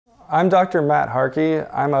I'm Dr. Matt Harkey.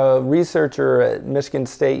 I'm a researcher at Michigan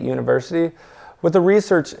State University with a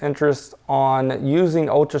research interest on using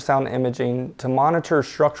ultrasound imaging to monitor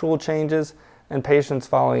structural changes in patients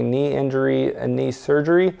following knee injury and knee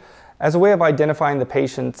surgery as a way of identifying the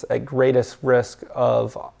patients at greatest risk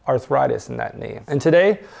of arthritis in that knee. And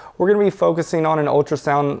today, we're going to be focusing on an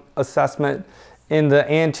ultrasound assessment in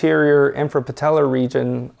the anterior infrapatellar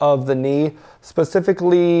region of the knee,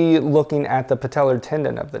 specifically looking at the patellar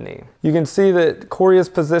tendon of the knee. You can see that Corey has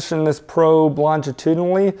positioned this probe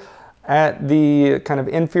longitudinally at the kind of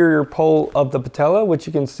inferior pole of the patella, which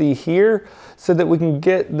you can see here, so that we can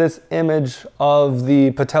get this image of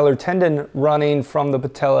the patellar tendon running from the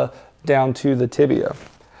patella down to the tibia.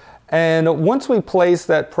 And once we place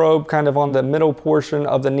that probe kind of on the middle portion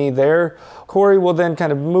of the knee there, Corey will then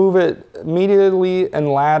kind of move it medially and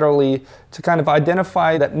laterally to kind of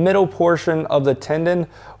identify that middle portion of the tendon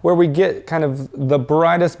where we get kind of the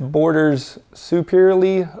brightest borders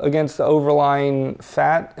superiorly against the overlying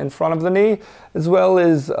fat in front of the knee, as well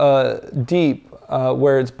as deep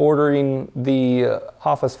where it's bordering the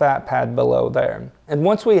Hoffa's fat pad below there. And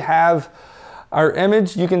once we have our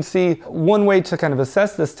image, you can see one way to kind of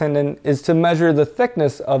assess this tendon is to measure the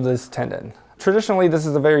thickness of this tendon. Traditionally, this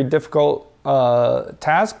is a very difficult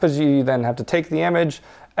task because you then have to take the image,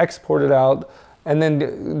 export it out, and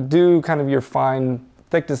then do kind of your fine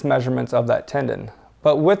thickness measurements of that tendon.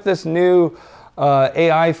 But with this new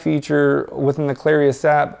AI feature within the Clarius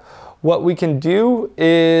app, what we can do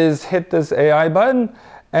is hit this AI button,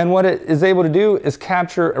 and what it is able to do is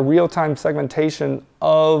capture a real-time segmentation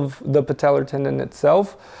of the patellar tendon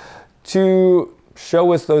itself to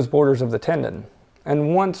show us those borders of the tendon.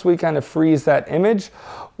 And once we kind of freeze that image,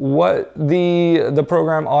 what the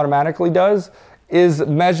program automatically does is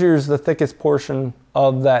measures the thickest portion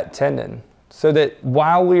of that tendon, so that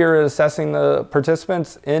while we are assessing the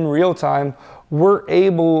participants in real time, we're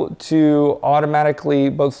able to automatically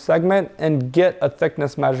both segment and get a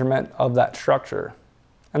thickness measurement of that structure.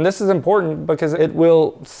 And this is important because it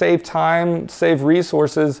will save time, save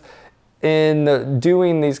resources in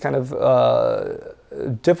doing these kind of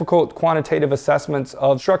difficult quantitative assessments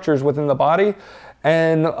of structures within the body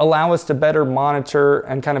and allow us to better monitor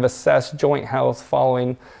and kind of assess joint health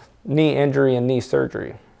following knee injury and knee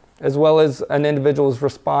surgery, as well as an individual's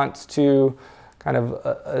response to kind of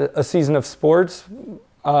a season of sports.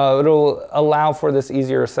 It'll allow for this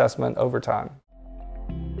easier assessment over time.